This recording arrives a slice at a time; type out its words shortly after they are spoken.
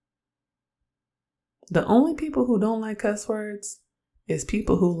The only people who don't like cuss words is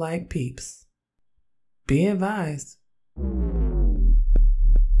people who like peeps. Be advised.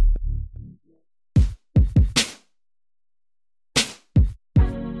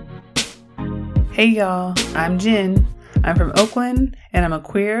 Hey y'all, I'm Jen. I'm from Oakland, and I'm a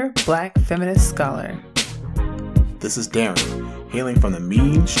queer, black feminist scholar. This is Darren, hailing from the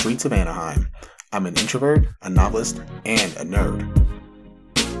mean streets of Anaheim. I'm an introvert, a novelist, and a nerd.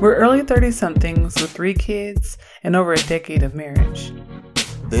 We're early 30-somethings with 3 kids and over a decade of marriage.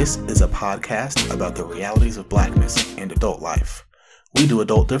 This is a podcast about the realities of blackness and adult life. We do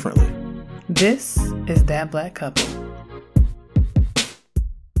adult differently. This is That Black Couple.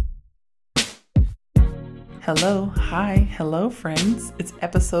 Hello friends. It's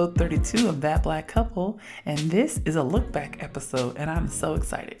episode 32 of That Black Couple, and this is a look back episode, and I'm so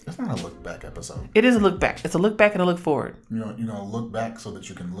excited. It's not a look back episode. It is a look back. It's a look back and a look forward. You know, look back so that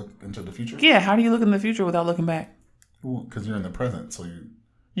you can look into the future? Yeah, how do you look in the future without looking back? Well, because you're in the present, so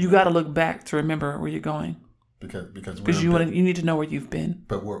you got to look back to remember where you're going. Because you need to know where you've been.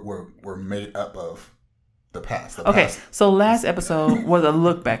 But we're made up of the past. So last episode was a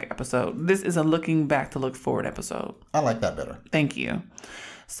look back episode. This is a looking back to look forward episode. I like that better. Thank you.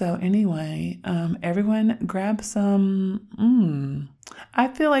 So anyway, everyone grab some. I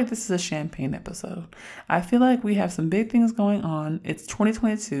feel like this is a champagne episode. I feel like we have some big things going on. It's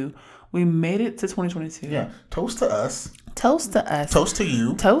 2022. We made it to 2022. Yeah. Toast to us. Toast to us. Toast to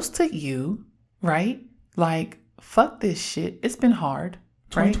you. Toast to you. Right? Like, fuck this shit. It's been hard.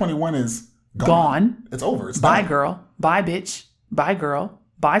 2021 is gone. It's over. It's bye, done. girl. Bye, bitch. Bye, girl.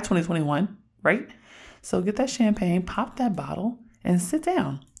 Bye, 2021. Right? So get that champagne, pop that bottle, and sit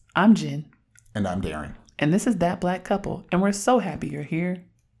down. I'm Jen. And I'm Darren. And this is That Black Couple. And we're so happy you're here.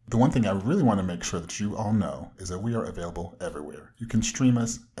 The one thing I really want to make sure that you all know is that we are available everywhere. You can stream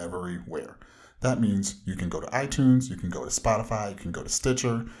us everywhere. That means you can go to iTunes, you can go to Spotify, you can go to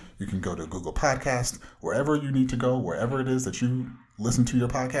Stitcher, you can go to Google Podcast, wherever you need to go, wherever it is that you listen to your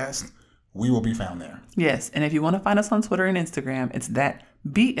podcast, we will be found there. Yes, and if you want to find us on Twitter and Instagram, it's That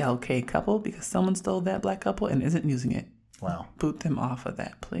BLK Couple, because someone stole That Black Couple and isn't using it. Wow. Boot them off of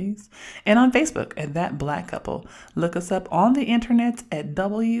that, please. And on Facebook at That Black Couple. Look us up on the internet at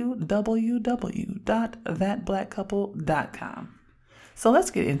www.thatblackcouple.com. So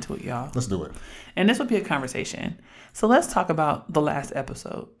let's get into it, y'all. Let's do it. And this will be a conversation. So let's talk about the last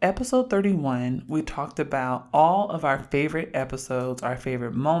episode. Episode 31, we talked about all of our favorite episodes, our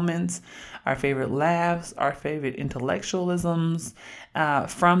favorite moments, our favorite laughs, our favorite intellectualisms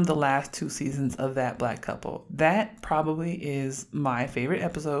from the last 2 seasons of That Black Couple. That probably is my favorite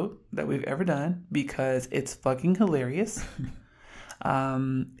episode that we've ever done because it's fucking hilarious.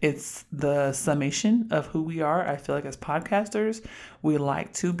 It's the summation of who we are. I feel like as podcasters, we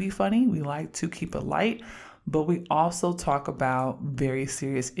like to be funny. We like to keep it light, but we also talk about very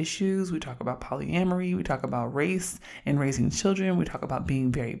serious issues. We talk about polyamory. We talk about race and raising children. We talk about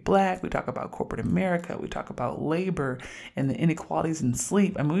being very black. We talk about corporate America. We talk about labor and the inequalities in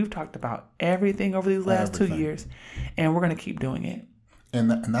sleep. I mean, we've talked about everything over these last 2 years, and we're going to keep doing it.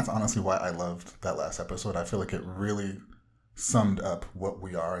 And that's honestly why I loved that last episode. I feel like it really summed up what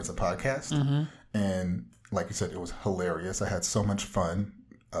we are as a podcast. Mm-hmm. And like you said, it was hilarious. I had so much fun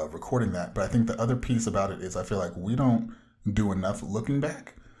recording that. But I think the other piece about it is I feel like we don't do enough looking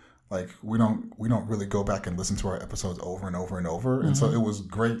back. Like we don't really go back and listen to our episodes over and over and over. Mm-hmm. And so it was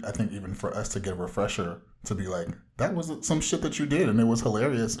great, I think, even for us to get a refresher to be like, that was some shit that you did and it was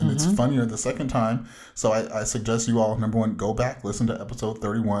hilarious and it's funnier the second time. So I suggest you all, number one, go back, listen to episode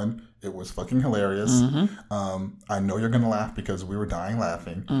 31. It was fucking hilarious. Mm-hmm. I know you're going to laugh because we were dying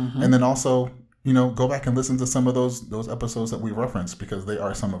laughing. Mm-hmm. And then also, go back and listen to some of those episodes that we referenced because they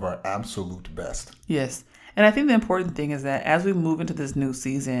are some of our absolute best. Yes. And I think the important thing is that as we move into this new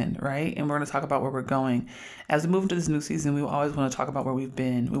season, right, and we're going to talk about where we're going, as we move into this new season, we always want to talk about where we've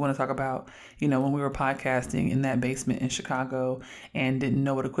been. We want to talk about, when we were podcasting in that basement in Chicago and didn't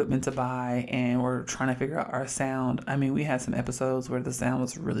know what equipment to buy and we're trying to figure out our sound. I mean, we had some episodes where the sound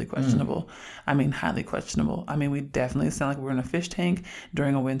was really questionable. I mean, highly questionable. I mean, we definitely sound like we were in a fish tank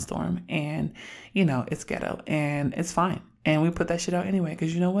during a windstorm and, it's ghetto and it's fine. And we put that shit out anyway,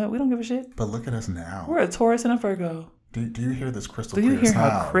 because you know what? We don't give a shit. But look at us now. We're a Taurus and a Virgo. Do you hear this crystal clear sound? Do you hear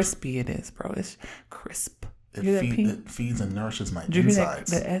how crispy it is, bro? It's crisp. It feeds and nourishes my insides. Did you hear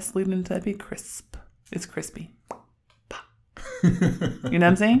that S leading into that P? Crisp. It's crispy. Pop. You know what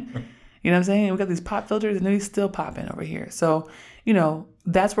I'm saying? We got these pop filters and they're still popping over here. So,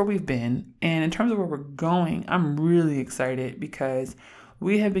 that's where we've been. And in terms of where we're going, I'm really excited because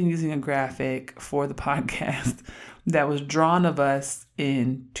we have been using a graphic for the podcast that was drawn of us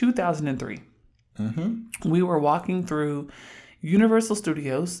in 2003. We were walking through Universal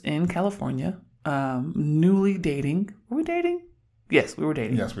Studios in California, newly dating. Were we dating? Yes, we were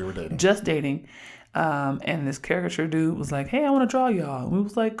dating. Yes, we were dating. Just dating. And this caricature dude was like, hey, I want to draw y'all. And we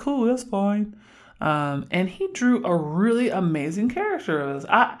was like, cool, that's fine. And he drew a really amazing character of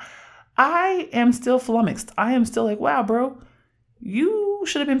us. I am still flummoxed. I am still like, wow, bro, you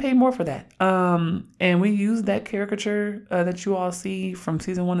should have been paid more for that. And we used that caricature that you all see from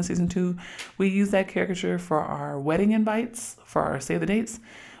season 1 to season 2. We used that caricature for our wedding invites, for our save the dates.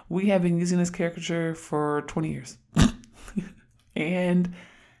 We have been using this caricature for 20 years. And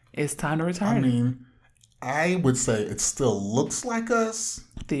it's time to retire. I mean, I would say it still looks like us.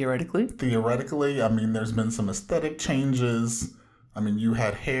 Theoretically. I mean, there's been some aesthetic changes. I mean, you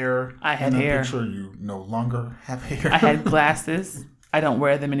had hair. I had in that hair. Picture. You no longer have hair. I had glasses. I don't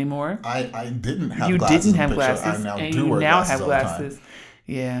wear them anymore. I didn't have you glasses. You didn't have in the glasses. I now and do you wear now glasses have all glasses. the time.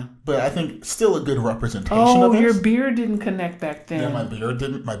 Yeah. But I think still a good representation of us. Your us. beard didn't connect back then. Yeah, my beard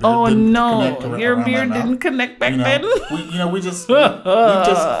didn't connect your around beard my mouth. didn't connect back then. We just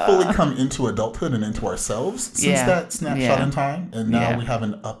fully come into adulthood and into ourselves since that snapshot in time, and now we have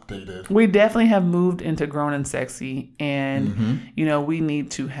an updated. We definitely have moved into grown and sexy, and we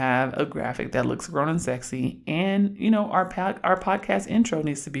need to have a graphic that looks grown and sexy, and our podcast intro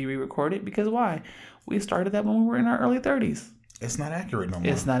needs to be re-recorded because why? We started that when we were in our early 30s. It's not accurate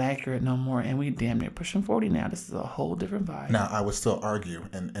no more. And we damn near pushing 40 now. This is a whole different vibe. Now, I would still argue,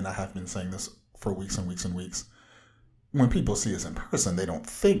 and I have been saying this for weeks and weeks and weeks, when people see us in person, they don't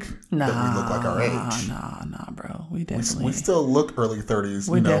think that we look like our age. Nah, bro. We definitely... We still look early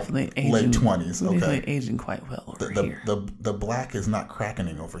 30s, definitely aging, late 20s. We're definitely aging quite well over here. The black is not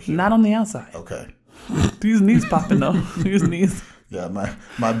crackening over here. Not on the outside. Okay. These knees popping, though. These knees... Yeah,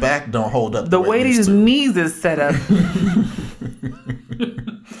 my back don't hold up. The way these knees is set up.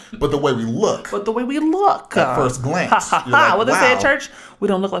 But the way we look. At first glance. Like, what they say at church? We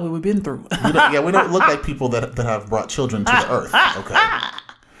don't look like what we've been through. we don't look like people that have brought children to the earth.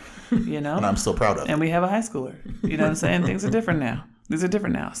 Okay. And I'm still proud of it. And we have a high schooler. You know what I'm saying? Things are different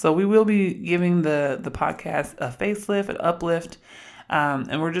now. So we will be giving the podcast a facelift, an uplift.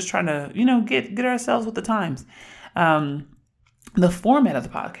 And we're just trying to, get ourselves with the times. The format of the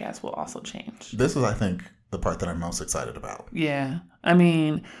podcast will also change. This is, I think, the part that I'm most excited about. Yeah. I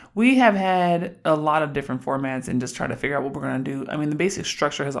mean, we have had a lot of different formats and just try to figure out what we're going to do. I mean, the basic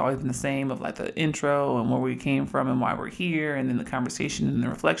structure has always been the same of like the intro and where we came from and why we're here and then the conversation and the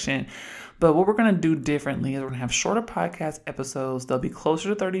reflection. But what we're going to do differently is we're going to have shorter podcast episodes. They'll be closer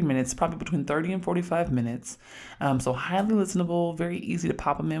to 30 minutes, probably between 30 and 45 minutes. So highly listenable, very easy to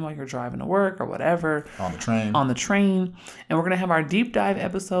pop them in while you're driving to work or whatever. On the train. And we're going to have our deep dive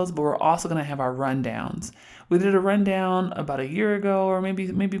episodes, but we're also going to have our rundowns. We did a rundown about a year ago or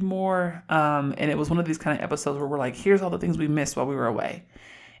maybe more. And it was one of these kind of episodes where we're like, here's all the things we missed while we were away.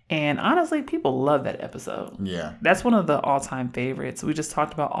 And honestly, people love that episode. Yeah. That's one of the all-time favorites. We just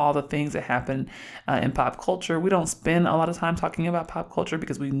talked about all the things that happen in pop culture. We don't spend a lot of time talking about pop culture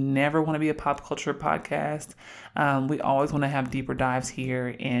because we never want to be a pop culture podcast. We always want to have deeper dives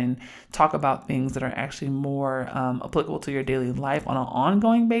here and talk about things that are actually more applicable to your daily life on an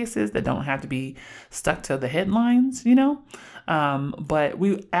ongoing basis that don't have to be stuck to the headlines, But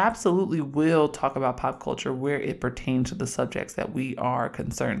we absolutely will talk about pop culture where it pertains to the subjects that we are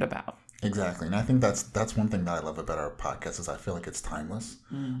concerned about. Exactly. And I think that's one thing that I love about our podcast is I feel like it's timeless.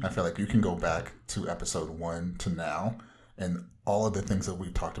 I feel like you can go back to episode 1 to now and all of the things that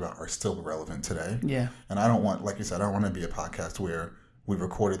we've talked about are still relevant today. Yeah. And I don't want, like you said, I don't want to be a podcast where we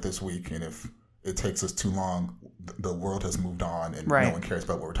recorded this week and if it takes us too long, the world has moved on and no one cares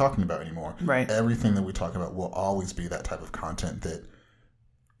about what we're talking about anymore. Right. Everything that we talk about will always be that type of content that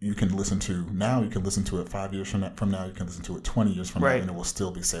you can listen to now. You can listen to it 5 years from now. You can listen to it 20 years from now, and it will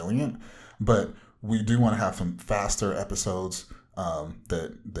still be salient. But we do want to have some faster episodes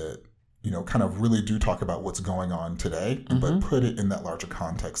that kind of really do talk about what's going on today, but put it in that larger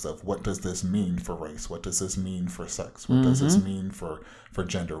context of what does this mean for race? What does this mean for sex? What does this mean for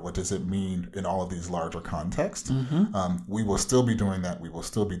gender? What does it mean in all of these larger contexts? We will still be doing that. We will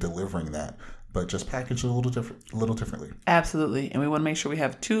still be delivering that, but just package it a little differently. Absolutely. And we want to make sure we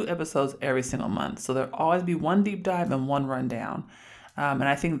have 2 episodes every single month. So there'll always be one deep dive and one rundown. And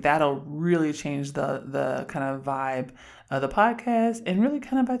I think that'll really change the kind of vibe of the podcast and really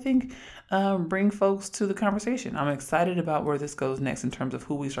kind of, I think, bring folks to the conversation. I'm excited about where this goes next in terms of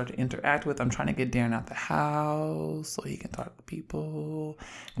who we start to interact with. I'm trying to get Darren out the house so he can talk to people.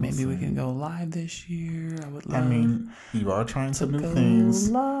 Maybe we can go live this year. I would love. I mean, you are trying some new things.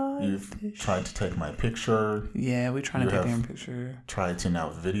 You've tried to take my picture. Yeah, we're trying to take Darren's picture. Tried to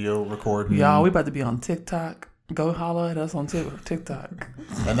now video record me. Y'all, we about to be on TikTok. Go holler at us on TikTok.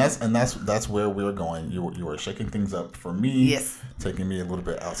 And that's where we're going. You are shaking things up for me. Yes. Taking me a little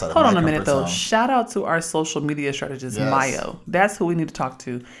bit outside of my comfort zone. Hold on a minute, though. Zone. Shout out to our social media strategist, yes. Mayo. That's who we need to talk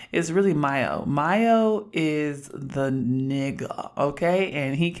to. It's really Mayo. Mayo is the nigga, okay?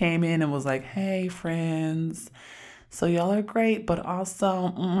 And he came in and was like, hey, friends. So y'all are great, but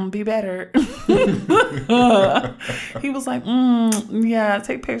also be better. He was like, yeah,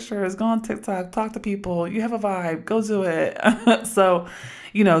 take pictures, go on TikTok, talk to people. You have a vibe, go do it. So,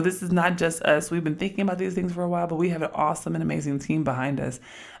 this is not just us. We've been thinking about these things for a while, but we have an awesome and amazing team behind us.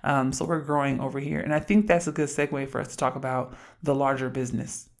 So we're growing over here. And I think that's a good segue for us to talk about the larger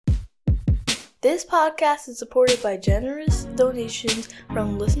business. This podcast is supported by generous donations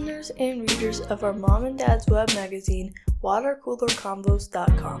from listeners and readers of our mom and dad's web magazine,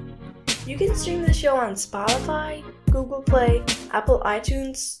 watercoolerconvos.com. You can stream the show on Spotify, Google Play, Apple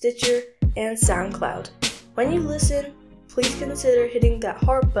iTunes, Stitcher, and SoundCloud. When you listen, please consider hitting that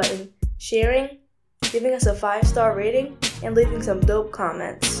heart button, sharing, giving us a 5-star rating, and leaving some dope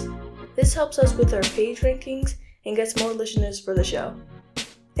comments. This helps us with our page rankings and gets more listeners for the show.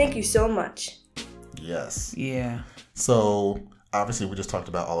 Thank you so much. Yes. Yeah. So obviously we just talked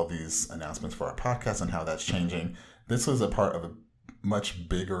about all of these announcements for our podcast and how that's changing. This is a part of a much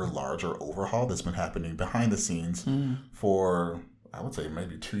bigger, larger overhaul that's been happening behind the scenes for, I would say,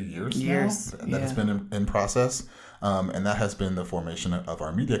 maybe 2 years now. That has been in process. And that has been the formation of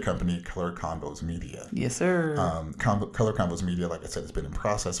our media company, Colored Convos Media. Yes, sir. Colored Convos Media, like I said, has been in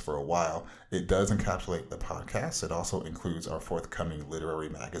process for a while. It does encapsulate the podcast. It also includes our forthcoming literary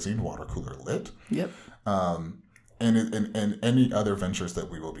magazine, Water Cooler Lit. Yep. And any other ventures that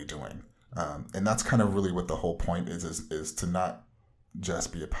we will be doing. And that's kind of really what the whole point is to not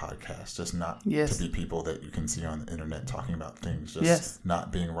just be a podcast, just not to be people that you can see on the internet talking about things, just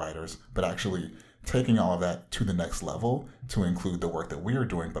not being writers, but actually taking all of that to the next level to include the work that we are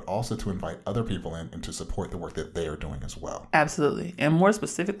doing, but also to invite other people in and to support the work that they are doing as well. Absolutely. And more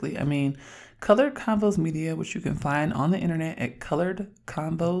specifically, Colored Convos Media, which you can find on the internet at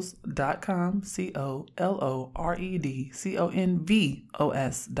coloredconvos.com,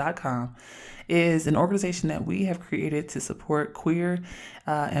 coloredconvos.com, is an organization that we have created to support queer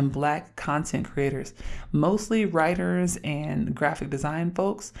and Black content creators, mostly writers and graphic design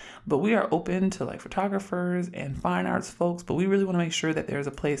folks, but we are open to photographers and fine arts folks, but we really want to make sure that there's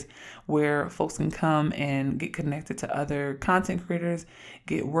a place where folks can come and get connected to other content creators,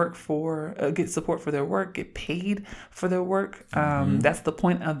 get support for their work, get paid for their work. That's the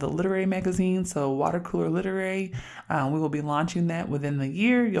point of the literary magazine. So Water Cooler Literary, we will be launching that within the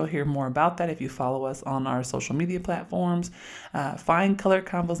year. You'll hear more about that if you follow us on our social media platforms. Find Colored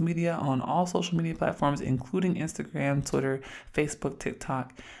Convos Media on all social media platforms, including Instagram, Twitter, Facebook,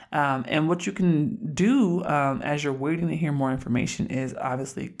 TikTok. And what you can do as you're waiting to hear more information is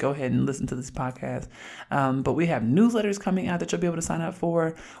obviously go ahead and listen to this podcast. But we have newsletters coming out that you'll be able to sign up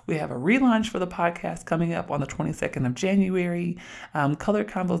for. We have a relaunch for the podcast coming up on the 22nd of January. Colored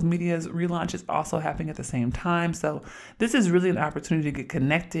Convos Media's relaunch is also happening at the same time. So this is really an opportunity to get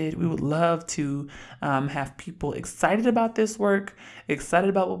connected. We would love to have people excited about this work, excited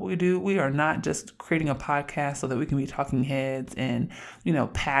about what we do. We are not just creating a podcast so that we can be talking heads and,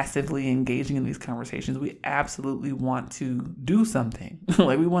 passively engaging in these conversations. We absolutely want to do something.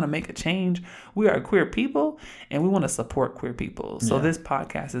 We want to make a change. We are queer people and we want to support queer people. So this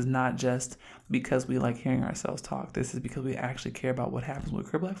podcast is not just because we like hearing ourselves talk. This is because we actually care about what happens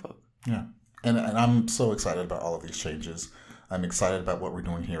with queer Black folk. Yeah. And I'm so excited about all of these changes. I'm excited about what we're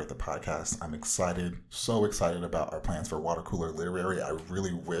doing here at the podcast. I'm so excited about our plans for Water Cooler Literary. I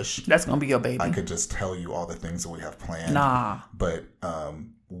really wish that's going to be your baby. I could just tell you all the things that we have planned. Nah. But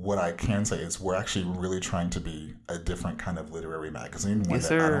what I can say is we're actually really trying to be a different kind of literary magazine, one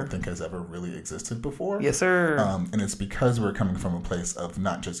that I don't think has ever really existed before. Yes, sir. And it's because we're coming from a place of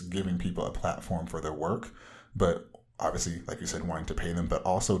not just giving people a platform for their work, but obviously, like you said, wanting to pay them, but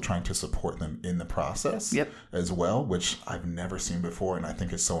also trying to support them in the process as well, which I've never seen before. And I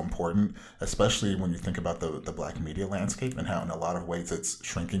think is so important, especially when you think about the Black media landscape and how in a lot of ways it's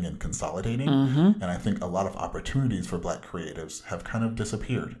shrinking and consolidating. And I think a lot of opportunities for Black creatives have kind of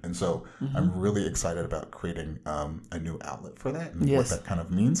disappeared. And so I'm really excited about creating a new outlet for that and what that kind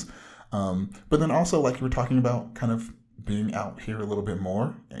of means. But then also, like you were talking about, kind of being out here a little bit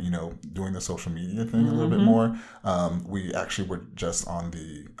more, and, you know, doing the social media thing a little bit more. We actually were just on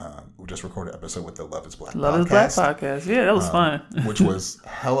we just recorded an episode with the Love is Black podcast. Yeah, that was fun. Which was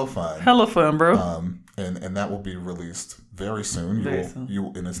hella fun. Hella fun, bro. And that will be released very soon.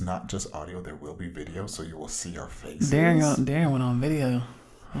 And it's not just audio, there will be video, so you will see our faces. Darren went on video.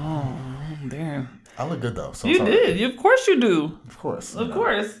 Oh, Darren. I look good though. So you did. Of course you do. Of course. Of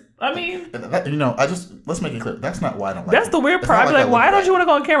course. I mean, let's make it clear. That's not why I don't like That's the weird part. Like, why don't you want to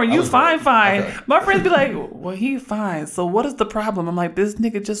go on camera? You fine. Okay. My friends be like, well, he fine. So what is the problem? I'm like, this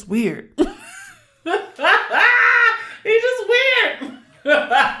nigga just weird. He's just weird.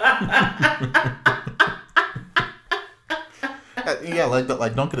 Yeah, like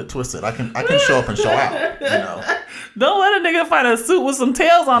don't get it twisted. I can show up and show out. You know. Don't let a nigga find a suit with some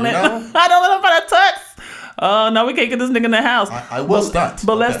tails on it. I don't let him find a tux. Oh, no, we can't get this nigga in the house. I will stunt.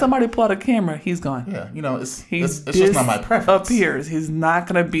 But let somebody pull out a camera. He's gone. Yeah, you know, it's just not my preference. Appears. He's not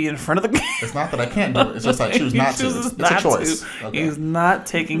going to be in front of the camera. It's not that I can't do it. It's just I choose not to. It's a choice. Okay. He's not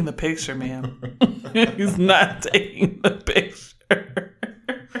taking the picture, man. He's not taking the picture.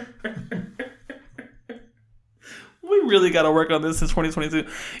 We really got to work on this in 2022.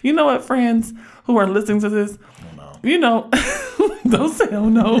 You know what, friends who are listening to this? You know, don't say, oh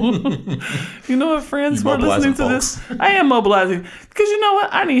no. You know what, friends who are listening to this? I am mobilizing. Because you know what?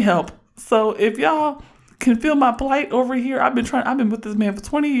 I need help. So if y'all can feel my plight over here, I've been with this man for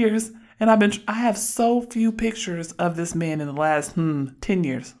 20 years. And I have so few pictures of this man in the last 10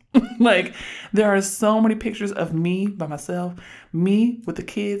 years. Like, there are so many pictures of me by myself, me with the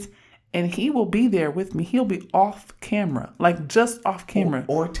kids. And he will be there with me. He'll be off camera, like just off camera.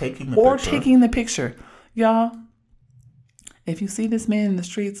 Or taking the picture. Y'all. If you see this man in the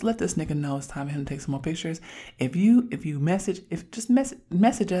streets, let this nigga know it's time for him to take some more pictures. If you message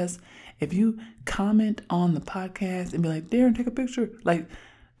us. If you comment on the podcast and be like, Darren, take a picture. Like,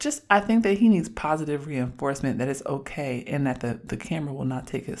 I think that he needs positive reinforcement that it's okay and that the camera will not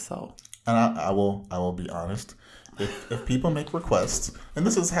take his soul. And I will be honest. If people make requests, and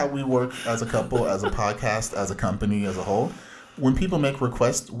this is how we work as a couple, as a podcast, as a company, as a whole. When people make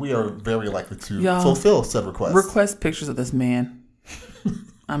requests, we are very likely to fulfill said requests. Request pictures of this man.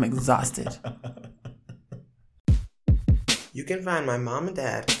 I'm exhausted. You can find my mom and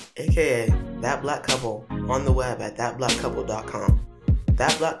dad, aka That Black Couple, on the web at thatblackcouple.com.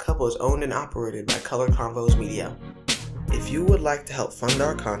 That Black Couple is owned and operated by Colored Convos Media. If you would like to help fund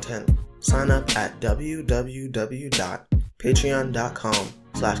our content, sign up at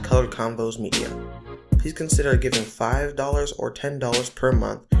www.patreon.com/coloredconvosmedia. Please consider giving $5 or $10 per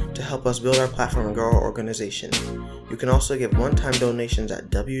month to help us build our platform and grow our organization. You can also give one-time donations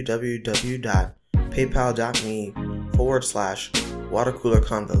at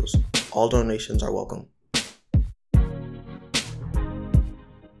www.paypal.me/watercoolerconvos. All donations are welcome.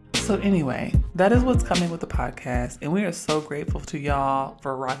 So anyway, that is what's coming with the podcast. And we are so grateful to y'all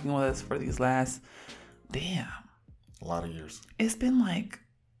for rocking with us for these last, a lot of years. It's been like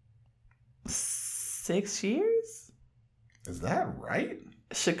 6 years? Is that right?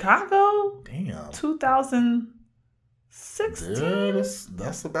 Chicago? Damn. 2016? Yeah,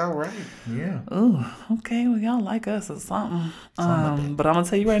 that's about right. Yeah. Ooh, okay. Well, y'all like us or something. But I'm going to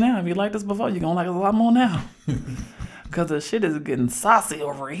tell you right now, if you liked us before, you're going to like us a lot more now. Because the shit is getting saucy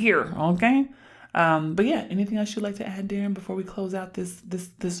over here, okay? But yeah, anything else you'd like to add, Darren, before we close out this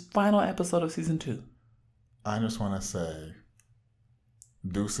final episode of season 2? I just want to say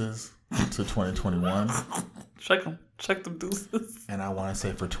deuces to 2021. Check them deuces. And I want to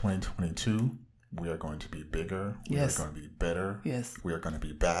say for 2022, we are going to be bigger. We are going to be better. Yes. We are going to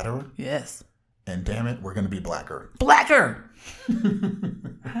be badder. Yes. And damn it, we're going to be blacker. Blacker!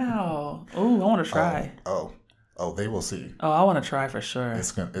 How? Oh, I want to try. Oh, they will see. Oh, I want to try for sure.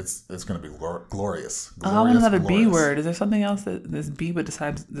 It's gonna be glorious. I want another B word. Is there something else that this B but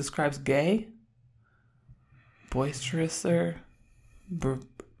describes gay? Boisterous-er?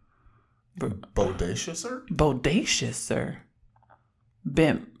 Bodacious-er? Bodacious-er.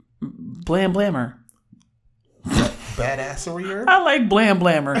 Blam blammer. Badassery-er? I like blam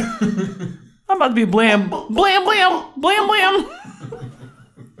blammer. I'm about to be blam blam blam blam blam.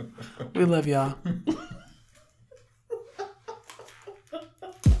 We love y'all.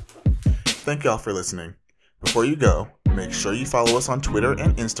 Thank y'all for listening. Before you go, make sure you follow us on Twitter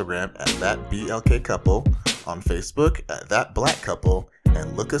and Instagram at ThatBLKCouple, on Facebook at ThatBlackCouple,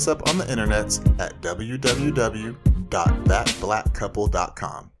 and look us up on the internets at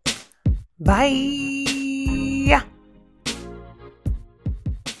www.thatblackcouple.com. Bye.